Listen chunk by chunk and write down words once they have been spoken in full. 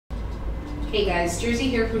Hey guys, Jersey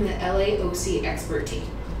here from the LAOC expert team,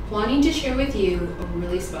 wanting to share with you a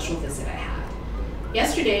really special visit I had.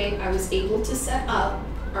 Yesterday, I was able to set up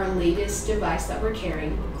our latest device that we're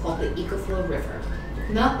carrying called the Ecoflow River.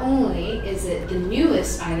 Not only is it the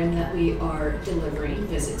newest item that we are delivering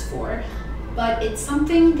visits for, but it's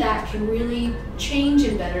something that can really change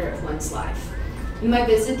and better one's life. In my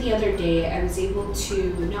visit the other day, I was able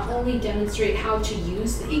to not only demonstrate how to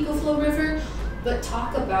use the Ecoflow River, but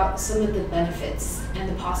talk about some of the benefits and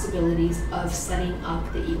the possibilities of setting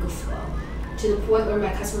up the Ecoflow, to the point where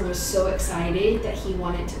my customer was so excited that he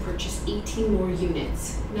wanted to purchase 18 more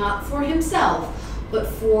units, not for himself, but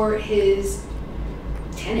for his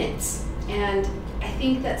tenants. And I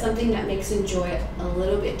think that something that makes Enjoy a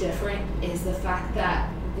little bit different is the fact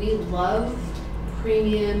that we love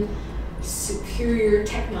premium, superior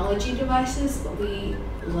technology devices, but we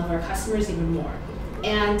love our customers even more,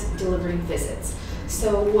 and delivering visits.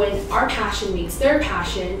 So when our passion meets their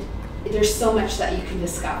passion, there's so much that you can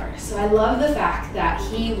discover. So I love the fact that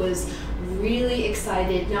he was really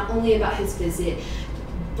excited, not only about his visit,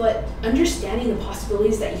 but understanding the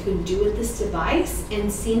possibilities that you can do with this device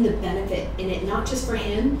and seeing the benefit in it, not just for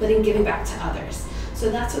him, but in giving back to others. So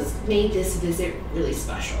that's what's made this visit really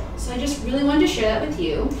special. So I just really wanted to share that with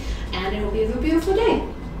you, and I hope you have a beautiful day.